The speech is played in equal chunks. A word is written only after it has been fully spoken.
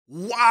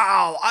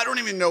Wow, I don't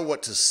even know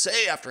what to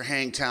say after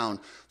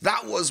Hangtown.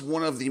 That was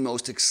one of the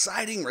most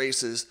exciting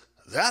races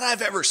that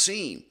I've ever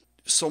seen.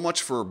 So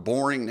much for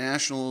boring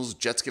nationals,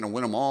 Jett's gonna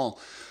win them all.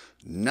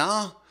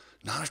 Nah,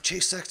 not if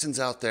Chase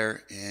Sexton's out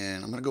there,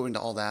 and I'm gonna go into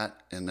all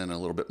that and then a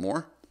little bit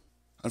more.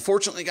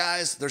 Unfortunately,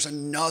 guys, there's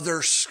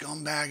another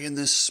scumbag in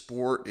this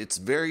sport. It's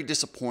very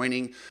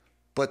disappointing,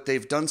 but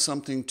they've done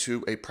something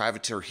to a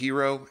privateer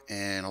hero,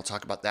 and I'll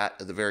talk about that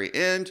at the very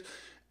end.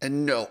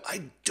 And no,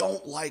 I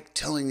don't like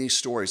telling these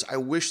stories. I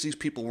wish these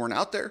people weren't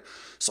out there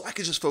so I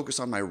could just focus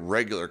on my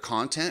regular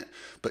content,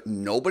 but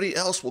nobody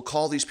else will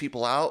call these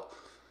people out.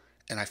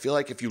 And I feel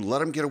like if you let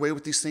them get away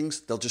with these things,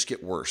 they'll just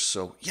get worse.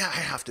 So yeah, I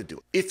have to do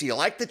it. If you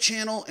like the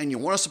channel and you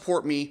want to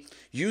support me,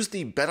 use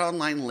the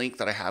BetOnline link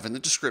that I have in the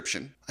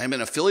description. I'm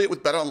an affiliate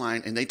with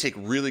BetOnline and they take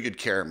really good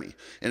care of me.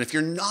 And if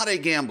you're not a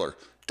gambler,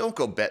 don't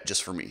go bet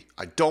just for me.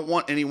 I don't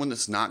want anyone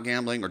that's not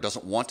gambling or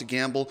doesn't want to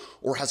gamble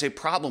or has a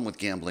problem with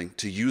gambling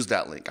to use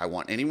that link. I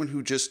want anyone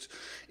who just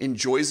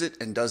enjoys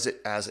it and does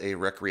it as a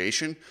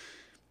recreation.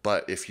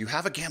 But if you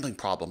have a gambling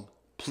problem,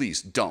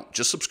 please don't.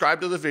 Just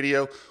subscribe to the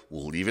video.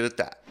 We'll leave it at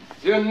that.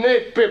 You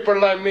need people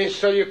like me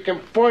so you can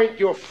point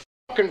your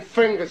fucking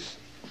fingers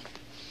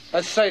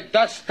and say,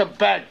 that's the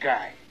bad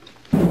guy.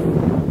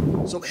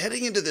 So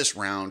heading into this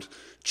round,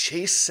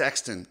 Chase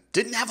Sexton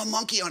didn't have a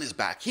monkey on his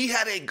back. He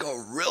had a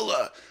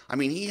gorilla. I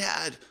mean, he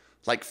had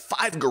like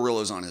 5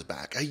 gorillas on his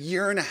back. A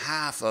year and a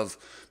half of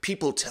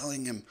people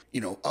telling him,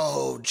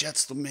 oh,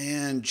 Jett's the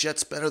man.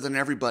 Jett's better than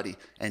everybody.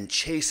 And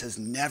Chase has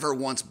never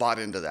once bought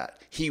into that.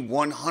 He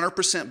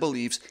 100%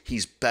 believes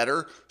he's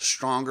better,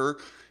 stronger,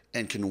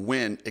 and can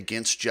win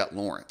against Jett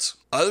Lawrence.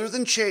 Other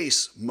than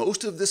Chase,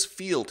 most of this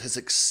field has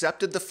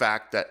accepted the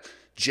fact that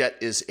Jett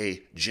is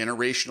a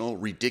generational,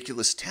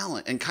 ridiculous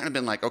talent and kind of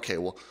been like, okay,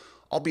 well,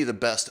 I'll be the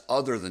best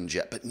other than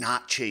Jett, but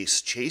not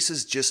Chase. Chase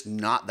is just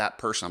not that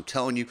person. I'm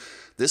telling you,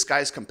 this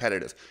guy's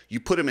competitive. You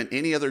put him in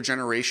any other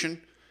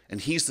generation,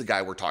 and he's the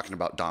guy we're talking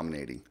about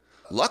dominating.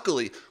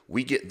 Luckily,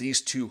 we get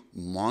these two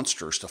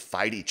monsters to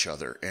fight each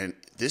other, and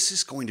this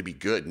is going to be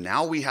good.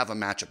 Now we have a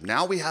matchup.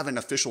 Now we have an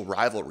official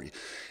rivalry.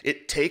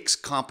 It takes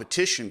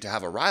competition to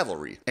have a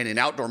rivalry. And in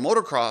outdoor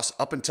motocross,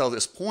 up until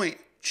this point,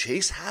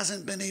 Chase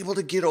hasn't been able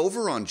to get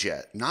over on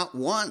Jett, not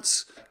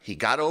once. He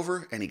got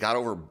over, and he got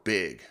over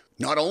big.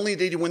 Not only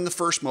did he win the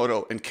first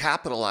moto and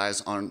capitalize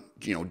on,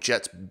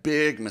 Jett's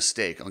big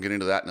mistake, I'll get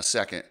into that in a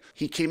second,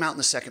 he came out in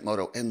the second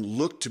moto and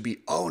looked to be,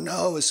 oh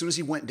no, as soon as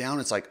he went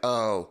down, it's like,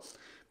 oh,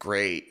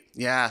 great.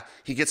 Yeah,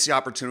 he gets the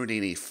opportunity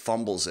and he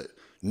fumbles it.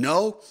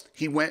 No,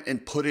 he went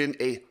and put in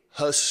a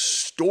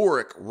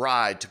historic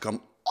ride to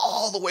come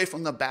all the way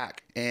from the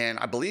back. And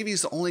I believe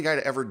he's the only guy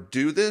to ever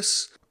do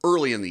this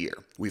early in the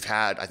year. We've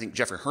had, I think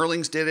Jeffrey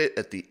Hurlings did it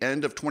at the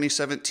end of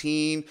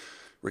 2017.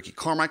 Ricky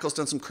Carmichael's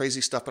done some crazy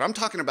stuff, but I'm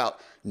talking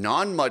about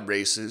non-mud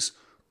races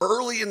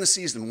early in the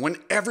season when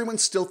everyone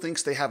still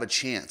thinks they have a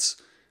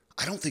chance.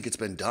 I don't think it's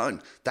been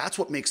done. That's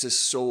what makes this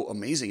so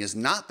amazing, is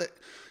not that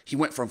he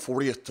went from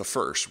 40th to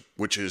 1st,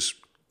 which is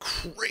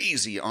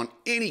crazy on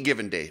any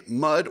given day,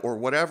 mud or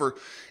whatever.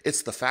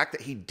 It's the fact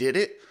that he did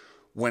it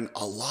when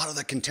a lot of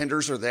the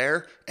contenders are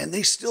there and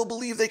they still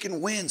believe they can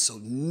win. So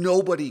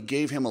nobody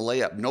gave him a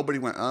layup. Nobody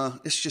went,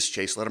 it's just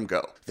Chase, let him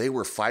go. They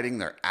were fighting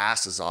their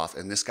asses off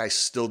and this guy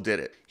still did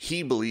it.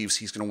 He believes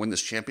he's going to win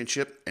this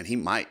championship and he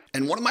might.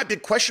 And one of my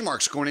big question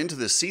marks going into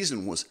this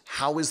season was,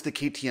 how is the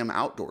KTM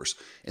outdoors?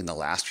 In the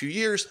last few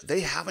years, they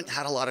haven't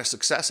had a lot of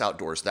success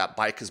outdoors. That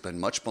bike has been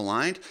much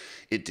maligned.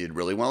 It did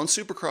really well in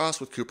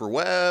Supercross with Cooper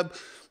Webb.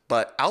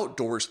 But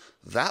outdoors,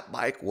 that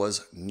bike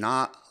was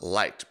not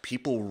liked.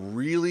 People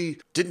really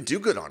didn't do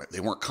good on it. They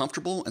weren't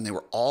comfortable and they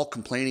were all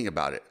complaining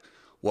about it.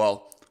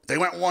 Well, they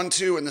went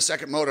 1-2 in the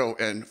second moto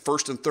and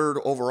first and third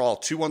overall,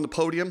 2 on the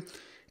podium.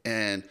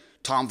 And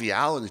Tom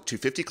Vial in the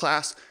 250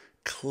 class,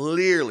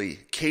 clearly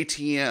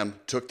KTM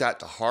took that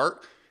to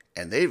heart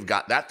and they've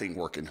got that thing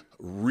working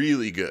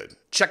really good.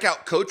 Check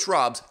out Coach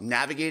Rob's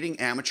Navigating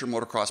Amateur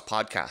Motocross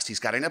podcast. He's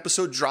got an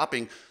episode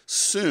dropping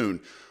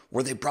soon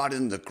where they brought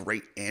in the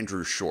great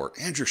Andrew Short.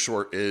 Andrew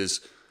Short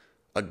is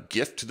a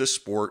gift to the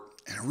sport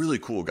and a really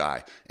cool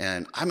guy.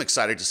 And I'm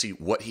excited to see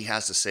what he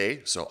has to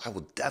say. So I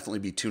will definitely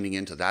be tuning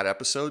into that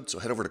episode. So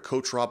head over to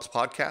Coach Rob's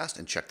podcast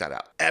and check that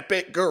out.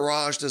 Epic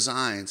Garage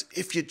Designs.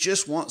 If you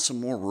just want some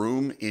more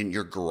room in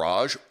your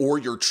garage or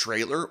your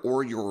trailer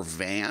or your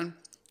van,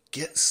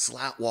 get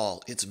Slat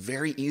Wall. It's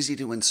very easy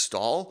to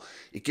install.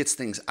 It gets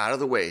things out of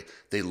the way.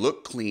 They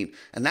look clean,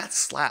 and that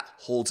slat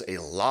holds a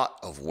lot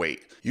of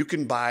weight. You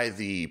can buy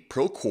the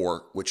Pro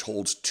Core, which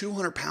holds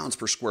 200 pounds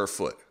per square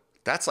foot.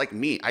 That's like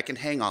me. I can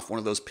hang off one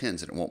of those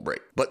pins and it won't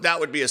break. But that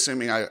would be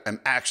assuming I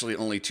am actually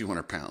only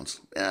 200 pounds.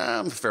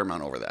 I'm a fair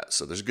amount over that,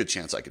 so there's a good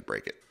chance I could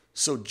break it.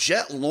 So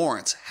Jett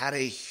Lawrence had a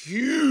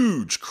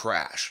huge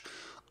crash.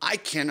 I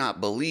cannot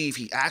believe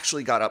he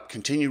actually got up,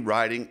 continued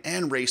riding,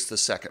 and raced the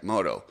second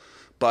moto.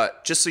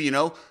 But just so you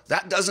know,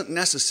 that doesn't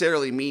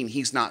necessarily mean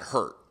he's not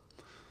hurt.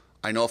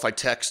 I know if I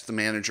text the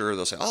manager,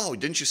 they'll say, oh,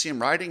 didn't you see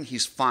him riding?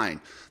 He's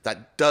fine.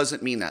 That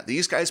doesn't mean that.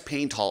 These guys'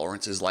 pain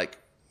tolerance is like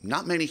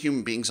not many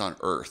human beings on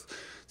earth.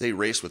 They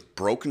race with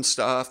broken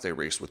stuff. They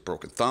race with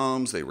broken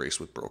thumbs. They race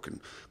with broken,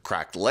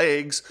 cracked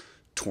legs,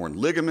 torn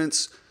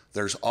ligaments.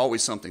 There's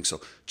always something. So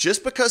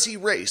just because he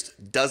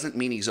raced doesn't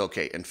mean he's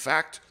okay. In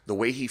fact, the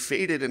way he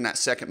faded in that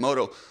second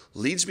moto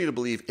leads me to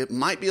believe it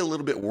might be a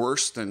little bit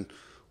worse than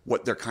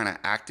what they're kind of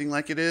acting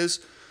like it is.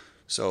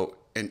 So,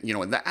 and you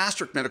know, in the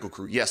Asterisk Medical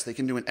Crew, yes, they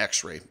can do an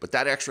x-ray, but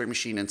that x-ray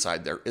machine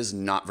inside there is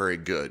not very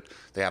good.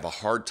 They have a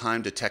hard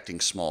time detecting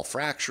small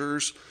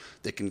fractures.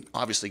 They can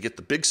obviously get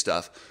the big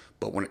stuff,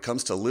 but when it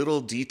comes to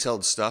little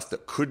detailed stuff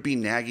that could be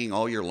nagging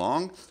all year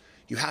long,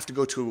 you have to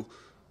go to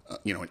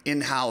an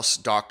in-house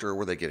doctor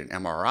where they get an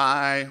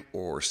MRI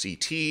or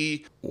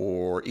CT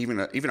or even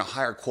a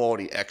higher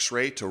quality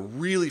x-ray to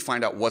really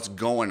find out what's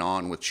going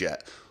on with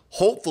Jett.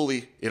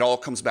 Hopefully it all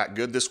comes back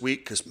good this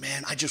week because,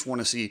 man, I just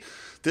want to see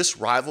this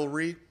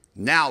rivalry.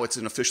 Now it's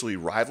an officially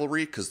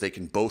rivalry because they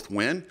can both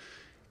win,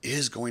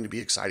 is going to be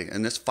exciting.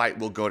 And this fight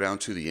will go down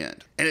to the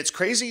end. And it's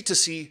crazy to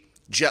see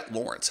Jett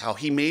Lawrence, how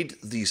he made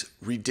these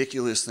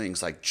ridiculous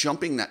things like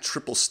jumping that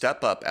triple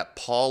step up at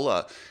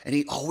Paula, and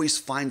he always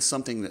finds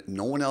something that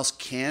no one else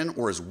can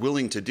or is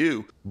willing to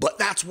do, but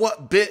that's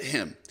what bit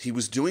him. He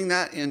was doing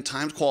that in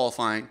timed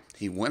qualifying.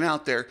 He went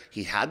out there,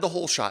 he had the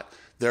whole shot.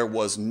 There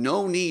was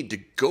no need to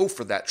go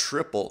for that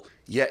triple,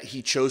 yet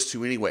he chose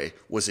to anyway.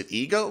 Was it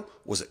ego?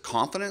 Was it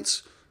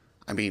confidence?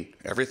 I mean,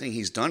 everything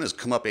he's done has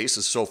come up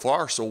aces so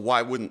far, so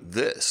why wouldn't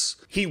this?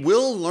 He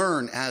will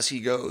learn as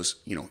he goes,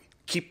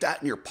 keep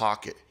that in your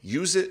pocket.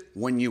 Use it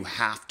when you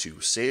have to.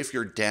 Say if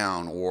you're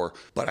down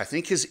but I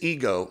think his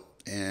ego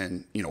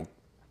and,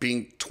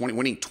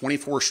 winning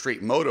 24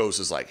 straight motos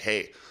is like,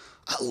 hey,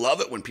 I love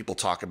it when people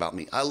talk about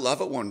me. I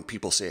love it when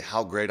people say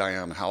how great I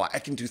am, how I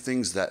can do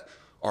things that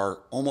are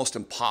almost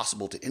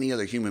impossible to any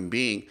other human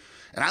being.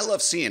 And I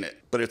love seeing it,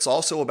 but it's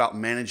also about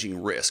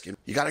managing risk. And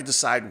you got to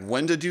decide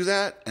when to do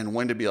that and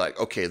when to be like,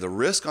 okay, the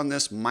risk on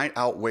this might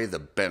outweigh the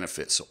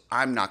benefit, so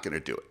I'm not going to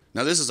do it.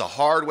 Now, this is a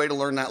hard way to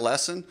learn that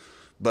lesson,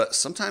 but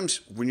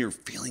sometimes when you're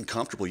feeling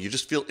comfortable, you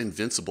just feel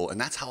invincible. And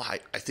that's how I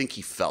think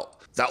he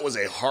felt. That was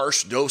a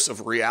harsh dose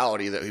of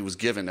reality that he was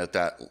given at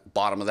that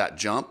bottom of that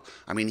jump.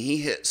 I mean, he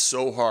hit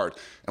so hard.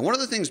 And one of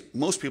the things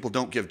most people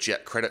don't give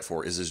Jett credit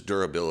for is his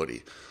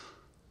durability.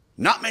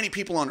 Not many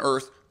people on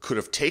earth could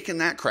have taken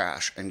that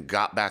crash and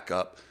got back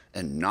up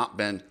and not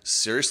been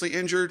seriously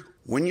injured.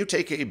 When you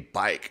take a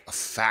bike, a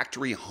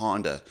factory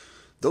Honda,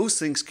 those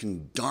things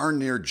can darn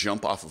near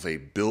jump off of a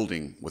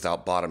building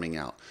without bottoming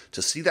out.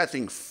 To see that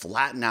thing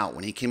flatten out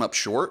when he came up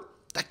short,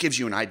 that gives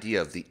you an idea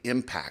of the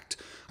impact.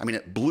 I mean,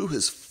 it blew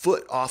his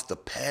foot off the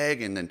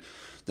peg, and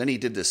then he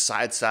did this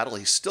side saddle.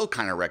 He still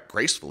kind of wrecked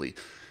gracefully.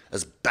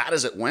 As bad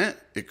as it went,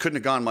 it couldn't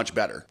have gone much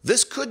better.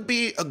 This could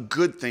be a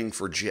good thing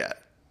for Jett.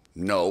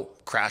 No,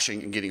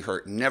 crashing and getting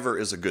hurt never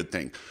is a good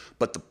thing.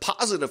 But the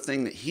positive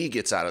thing that he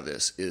gets out of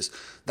this is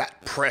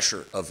that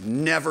pressure of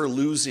never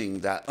losing,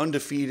 that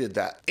undefeated,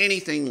 that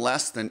anything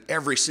less than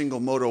every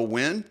single moto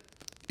win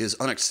is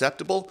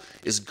unacceptable,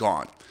 is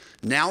gone.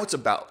 Now it's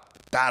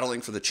about battling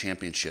for the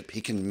championship.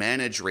 He can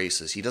manage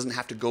races. He doesn't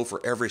have to go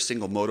for every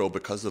single moto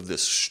because of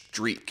this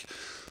streak.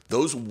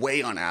 Those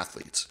weigh on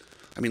athletes.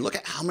 I mean, look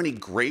at how many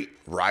great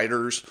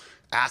riders,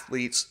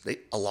 athletes,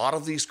 a lot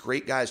of these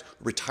great guys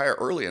retire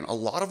early, and a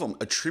lot of them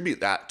attribute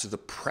that to the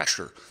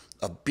pressure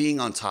of being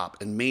on top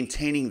and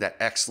maintaining that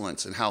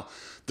excellence and how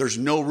there's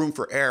no room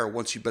for error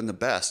once you've been the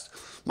best.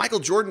 Michael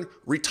Jordan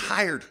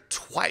retired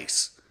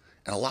twice,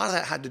 and a lot of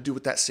that had to do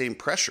with that same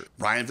pressure.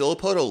 Ryan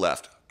Villapoto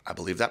left. I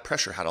believe that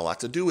pressure had a lot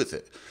to do with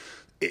it.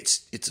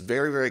 It's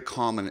very, very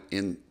common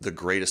in the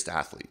greatest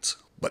athletes.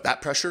 But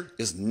that pressure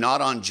is not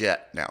on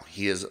Jett now.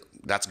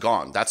 That's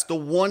gone. That's the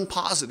one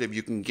positive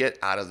you can get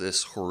out of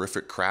this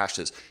horrific crash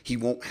is he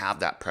won't have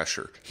that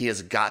pressure. He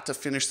has got to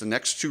finish the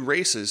next two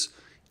races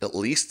at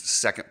least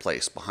second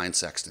place behind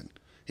Sexton.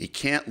 He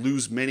can't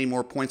lose many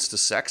more points to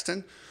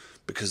Sexton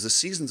because the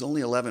season's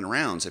only 11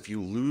 rounds. If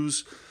you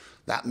lose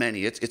that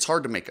many, it's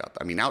hard to make up.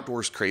 I mean,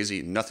 outdoors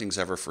crazy, nothing's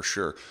ever for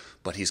sure,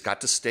 but he's got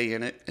to stay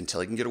in it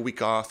until he can get a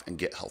week off and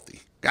get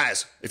healthy.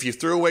 Guys, if you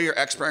threw away your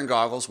X-Brand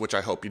goggles, which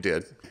I hope you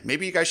did,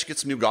 maybe you guys should get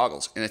some new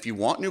goggles. And if you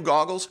want new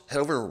goggles, head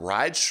over to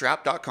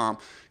ridestrap.com,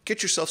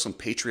 get yourself some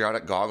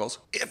patriotic goggles.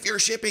 If you're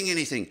shipping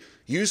anything,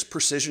 use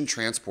Precision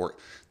Transport.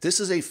 This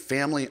is a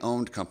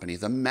family-owned company.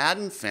 The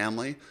Madden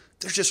family,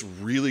 they're just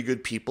really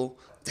good people.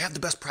 They have the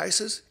best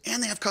prices,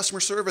 and they have customer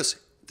service.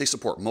 They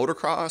support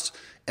motocross,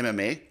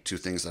 MMA, two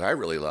things that I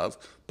really love,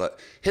 but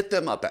hit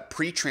them up at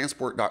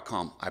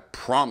pretransport.com. I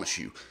promise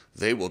you,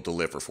 they will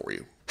deliver for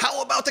you.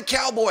 How about the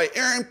cowboy,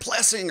 Aaron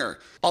Plessinger?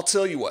 I'll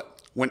tell you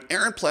what, when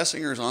Aaron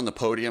Plessinger is on the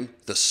podium,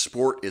 the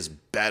sport is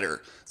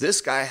better.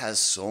 This guy has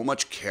so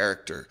much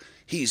character.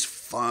 He's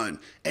fun,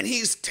 and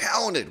he's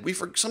talented.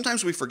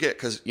 Sometimes we forget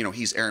because,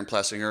 he's Aaron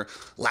Plessinger,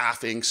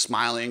 laughing,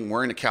 smiling,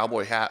 wearing a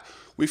cowboy hat.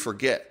 We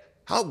forget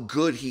how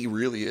good he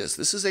really is.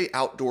 This is a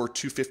outdoor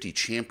 250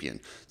 champion.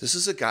 This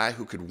is a guy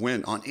who could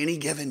win on any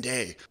given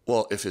day.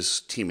 Well, if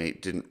his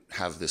teammate didn't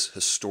have this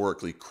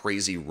historically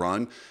crazy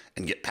run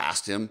and get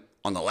past him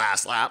on the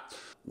last lap.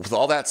 With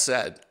all that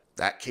said,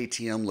 that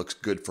KTM looks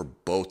good for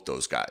both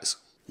those guys.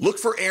 Look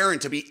for Aaron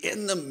to be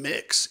in the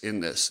mix in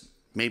this.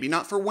 Maybe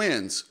not for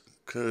wins,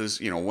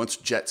 because, you know, once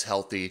Jett's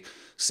healthy,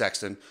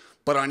 Sexton.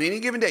 But on any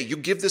given day, you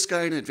give this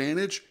guy an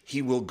advantage,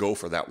 he will go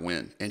for that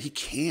win. And he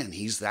can.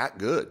 He's that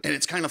good. And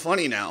it's kind of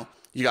funny now.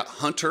 You got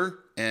Hunter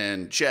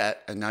and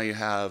Jett, and now you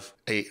have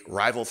a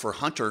rival for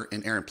Hunter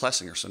and Aaron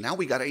Plessinger. So now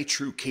we got a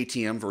true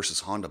KTM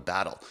versus Honda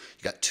battle.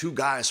 You got two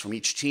guys from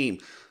each team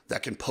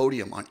that can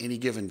podium on any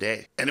given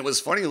day. And it was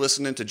funny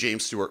listening to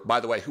James Stewart, by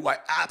the way, who I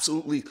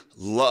absolutely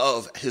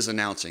love his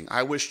announcing.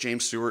 I wish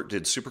James Stewart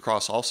did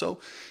Supercross also.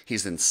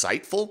 He's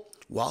insightful.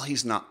 While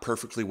he's not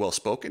perfectly well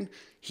spoken,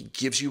 he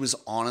gives you his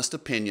honest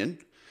opinion.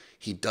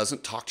 He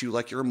doesn't talk to you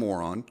like you're a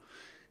moron.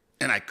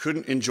 And I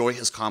couldn't enjoy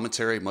his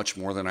commentary much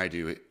more than I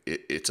do.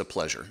 It's a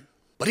pleasure.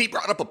 But he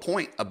brought up a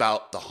point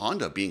about the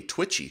Honda being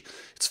twitchy.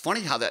 It's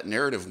funny how that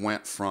narrative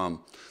went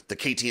from the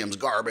KTM's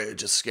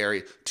garbage, it's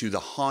scary, to the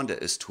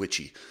Honda is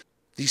twitchy.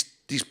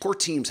 These poor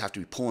teams have to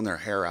be pulling their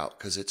hair out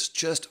because it's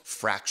just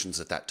fractions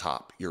at that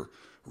top. You're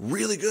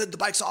really good, the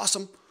bike's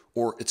awesome,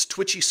 or it's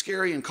twitchy,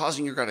 scary, and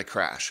causing your guy to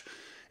crash.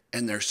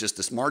 And there's just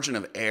this margin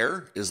of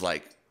error is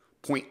like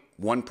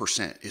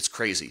 0.1%. It's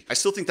crazy. I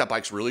still think that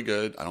bike's really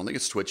good. I don't think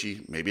it's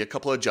twitchy. Maybe a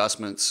couple of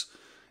adjustments,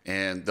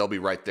 and they'll be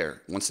right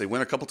there. Once they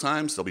win a couple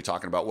times, they'll be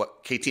talking about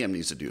what KTM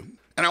needs to do.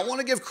 And I want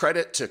to give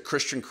credit to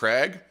Christian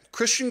Craig.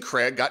 Christian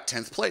Craig got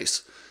 10th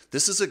place.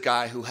 This is a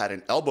guy who had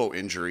an elbow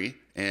injury,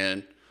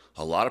 and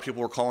a lot of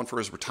people were calling for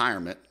his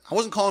retirement. I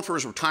wasn't calling for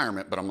his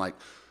retirement, but I'm like,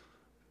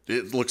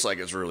 it looks like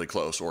it's really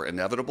close or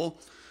inevitable.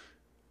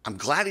 I'm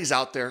glad he's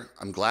out there.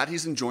 I'm glad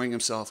he's enjoying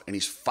himself, and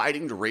he's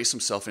fighting to race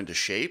himself into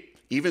shape,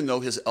 even though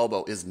his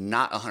elbow is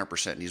not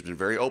 100%. He's been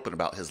very open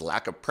about his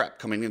lack of prep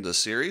coming into the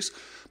series,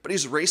 but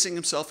he's racing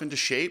himself into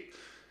shape.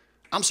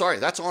 I'm sorry,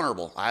 that's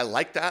honorable. I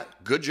like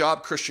that. Good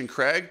job, Christian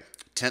Craig.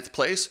 10th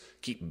place.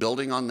 Keep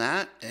building on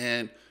that,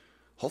 and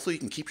hopefully you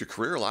can keep your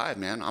career alive,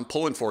 man. I'm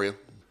pulling for you.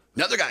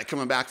 Another guy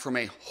coming back from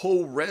a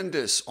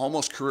horrendous,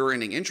 almost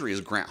career-ending injury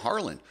is Grant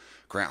Harlan.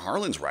 Grant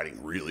Harlan's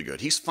riding really good.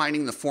 He's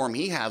finding the form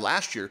he had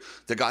last year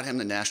that got him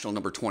the national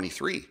number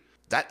 23.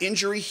 That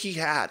injury he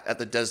had at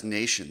the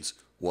designations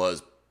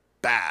was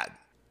bad.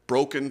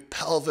 Broken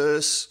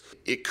pelvis.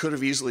 It could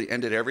have easily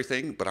ended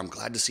everything, but I'm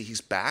glad to see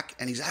he's back,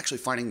 and he's actually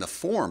finding the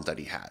form that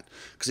he had.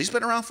 Because he's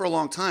been around for a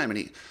long time,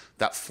 and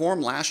that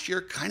form last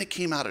year kind of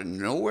came out of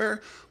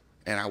nowhere,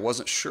 and I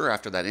wasn't sure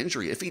after that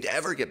injury if he'd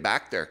ever get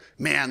back there.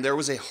 Man, there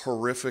was a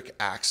horrific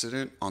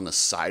accident on the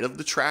side of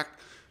the track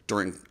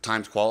during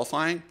times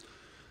qualifying.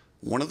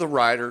 One of the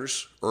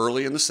riders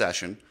early in the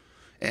session,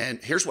 and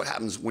here's what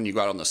happens when you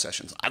go out on those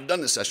sessions. I've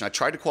done this session. I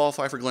tried to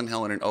qualify for Glen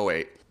Helen in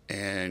 08,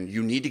 and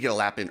you need to get a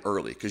lap in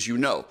early because you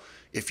know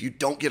if you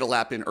don't get a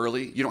lap in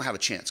early, you don't have a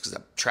chance because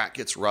that track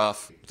gets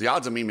rough. The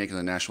odds of me making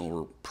the national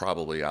were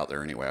probably out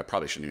there anyway. I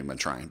probably shouldn't even been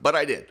trying, but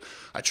I did.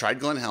 I tried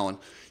Glen Helen.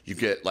 You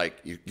get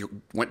like, you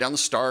went down the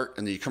start,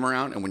 and then you come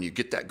around, and when you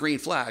get that green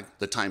flag,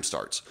 the time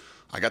starts.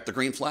 I got the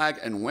green flag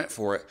and went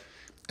for it,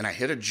 and I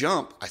hit a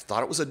jump. I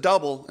thought it was a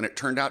double, and it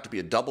turned out to be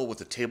a double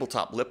with a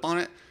tabletop lip on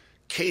it.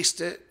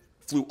 Cased it,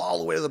 flew all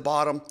the way to the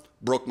bottom,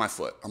 broke my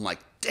foot. I'm like,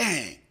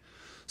 dang.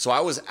 So I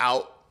was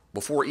out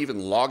before even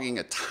logging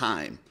a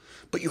time.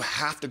 But you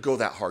have to go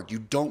that hard. You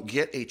don't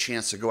get a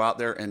chance to go out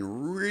there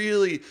and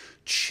really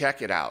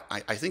check it out.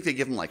 I think they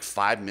give them like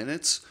 5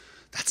 minutes.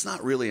 That's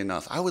not really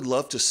enough. I would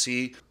love to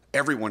see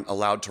everyone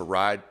allowed to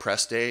ride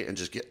press day and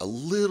just get a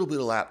little bit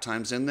of lap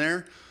times in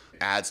there.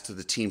 Adds to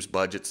the team's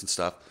budgets and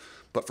stuff.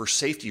 But for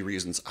safety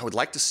reasons, I would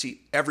like to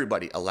see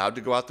everybody allowed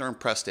to go out there on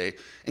press day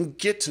and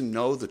get to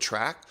know the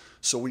track.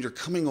 So when you're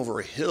coming over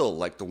a hill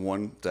like the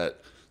one that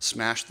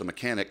smashed the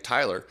mechanic,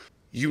 Tyler,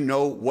 you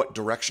know what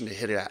direction to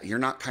hit it at. You're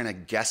not kind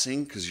of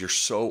guessing because you're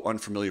so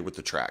unfamiliar with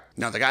the track.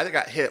 Now, the guy that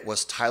got hit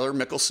was Tyler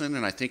Mickelson,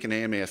 and I think an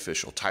AMA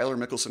official. Tyler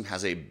Mickelson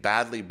has a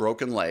badly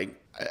broken leg.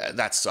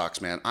 That sucks,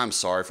 man. I'm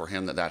sorry for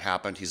him that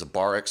happened. He's a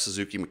Bar X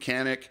Suzuki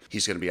mechanic.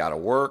 He's going to be out of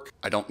work.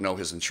 I don't know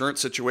his insurance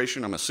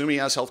situation. I'm assuming he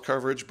has health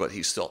coverage, but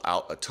he's still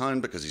out a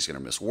ton because he's going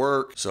to miss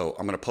work. So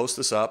I'm going to post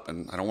this up,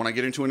 and I don't want to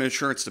get into an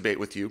insurance debate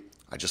with you.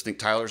 I just think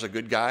Tyler's a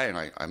good guy,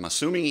 and I'm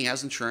assuming he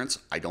has insurance.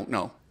 I don't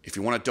know. If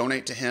you want to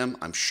donate to him,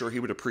 I'm sure he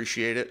would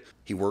appreciate it.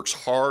 He works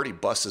hard. He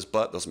busts his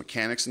butt. Those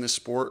mechanics in this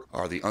sport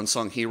are the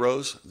unsung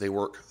heroes. They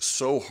work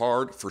so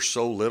hard for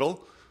so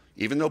little.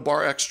 Even though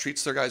Bar X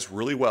treats their guys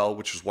really well,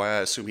 which is why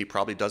I assume he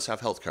probably does have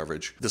health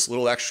coverage, this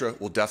little extra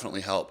will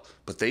definitely help.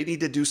 But they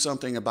need to do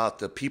something about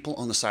the people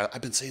on the side.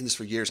 I've been saying this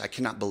for years. I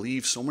cannot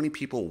believe so many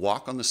people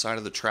walk on the side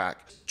of the track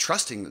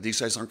trusting that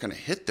these guys aren't going to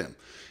hit them.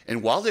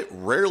 And while it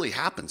rarely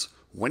happens,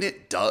 when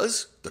it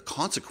does, the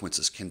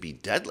consequences can be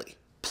deadly.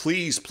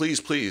 Please,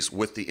 please, please,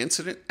 with the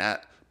incident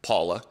at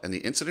Paula and the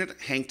incident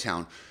at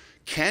Hangtown,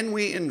 can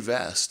we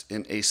invest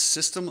in a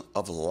system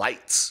of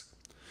lights?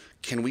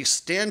 Can we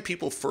stand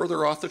people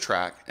further off the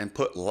track and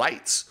put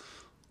lights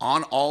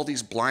on all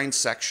these blind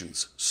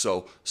sections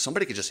so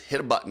somebody could just hit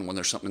a button when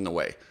there's something in the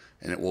way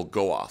and it will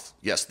go off?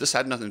 Yes, this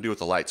had nothing to do with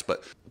the lights,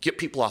 but get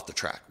people off the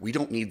track. We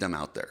don't need them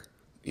out there.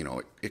 You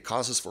know, it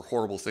causes for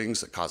horrible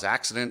things that cause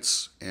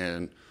accidents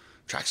and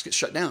tracks get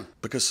shut down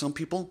because some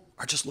people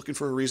are just looking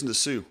for a reason to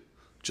sue.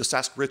 Just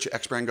ask Rich at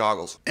X-Brand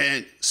Goggles.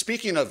 And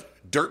speaking of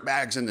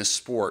dirtbags in this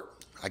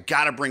sport, I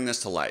gotta bring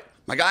this to light.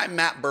 My guy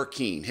Matt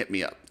Burkeen hit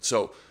me up.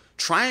 So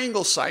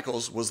Triangle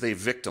Cycles was a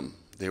victim.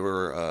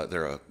 They're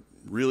a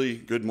really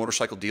good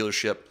motorcycle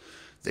dealership.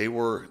 They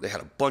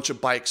had a bunch of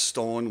bikes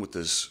stolen with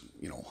this,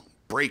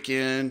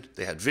 break-in.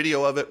 They had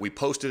video of it. We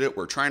posted it.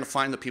 We're trying to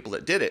find the people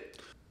that did it.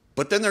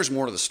 But then there's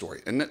more to the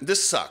story. And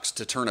this sucks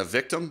to turn a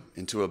victim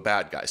into a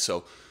bad guy.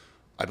 So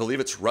I believe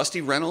it's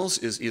Rusty Reynolds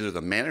is either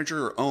the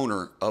manager or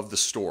owner of the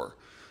store.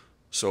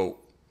 So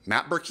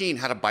Matt Burkeen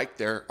had a bike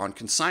there on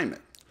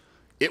consignment.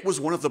 It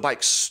was one of the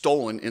bikes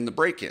stolen in the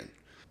break-in.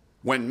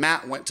 When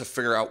Matt went to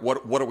figure out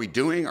what are we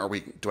doing?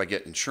 Do I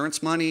get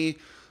insurance money?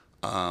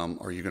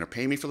 Are you going to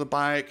pay me for the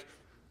bike?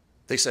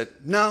 They said,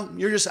 no,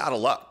 you're just out of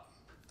luck.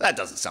 That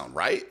doesn't sound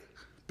right,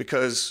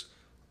 because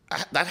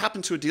that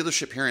happened to a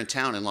dealership here in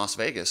town in Las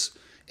Vegas,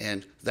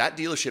 and that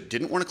dealership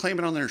didn't want to claim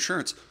it on their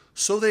insurance.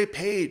 So they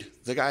paid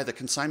the guy the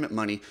consignment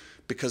money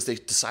because they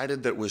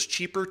decided that it was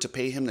cheaper to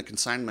pay him the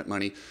consignment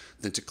money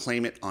than to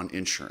claim it on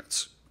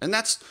insurance. And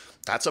that's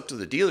up to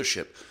the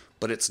dealership,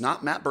 but it's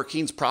not Matt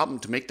Burkeen's problem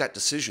to make that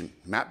decision.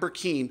 Matt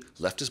Burkeen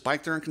left his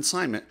bike there in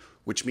consignment,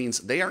 which means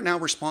they are now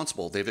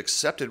responsible. They've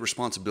accepted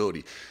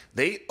responsibility.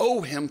 They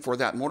owe him for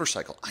that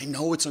motorcycle. I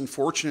know it's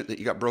unfortunate that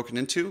you got broken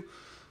into,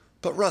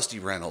 but Rusty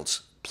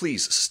Reynolds,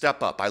 please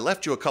step up. I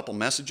left you a couple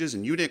messages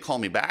and you didn't call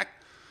me back.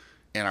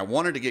 And I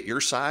wanted to get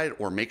your side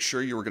or make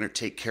sure you were going to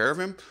take care of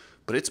him.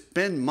 But it's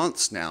been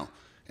months now.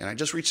 And I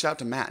just reached out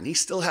to Matt and he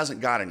still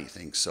hasn't got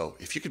anything. So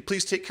if you could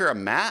please take care of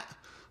Matt,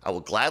 I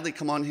will gladly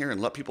come on here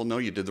and let people know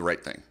you did the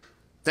right thing.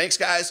 Thanks,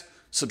 guys.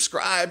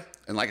 Subscribe.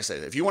 And like I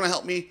said, if you want to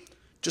help me,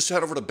 just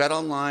head over to Bet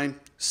Online,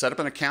 set up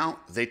an account.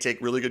 They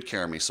take really good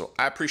care of me. So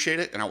I appreciate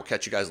it and I will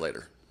catch you guys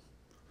later.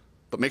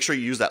 But make sure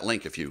you use that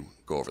link if you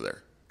go over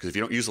there. Because if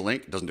you don't use the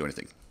link, it doesn't do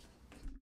anything.